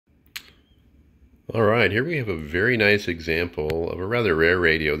All right, here we have a very nice example of a rather rare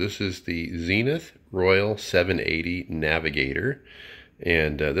radio. This is the Zenith Royal 780 Navigator,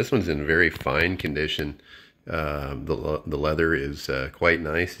 and this one's in very fine condition. The leather is quite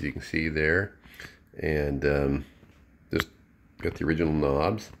nice, as you can see there, and just got the original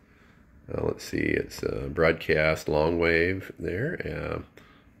knobs. Let's see, it's broadcast long wave there,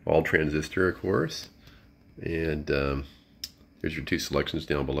 all transistor, of course, and there's your two selections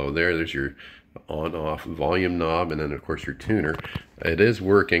down below there. There's your on-off volume knob, and then of course your tuner. It is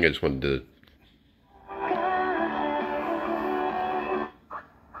working. I just wanted to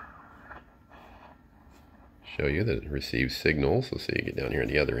show you that it receives signals. Let's see, get down here on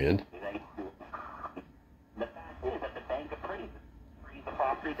the other end. The fact is that the bank appraised the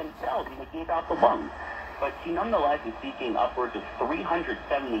property themselves and they gave out the loan. But she nonetheless is seeking upwards of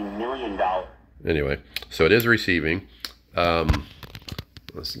 $370 million. Anyway, so it is receiving.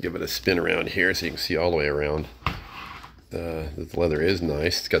 Let's give it a spin around here so you can see all the way around. The leather is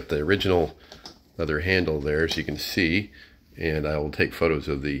nice. It's got the original leather handle there, so you can see. And I will take photos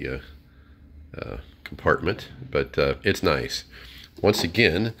of the compartment, but it's nice. Once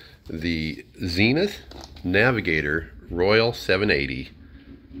again, the Zenith Navigator Royal 780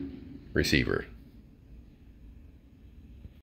 receiver.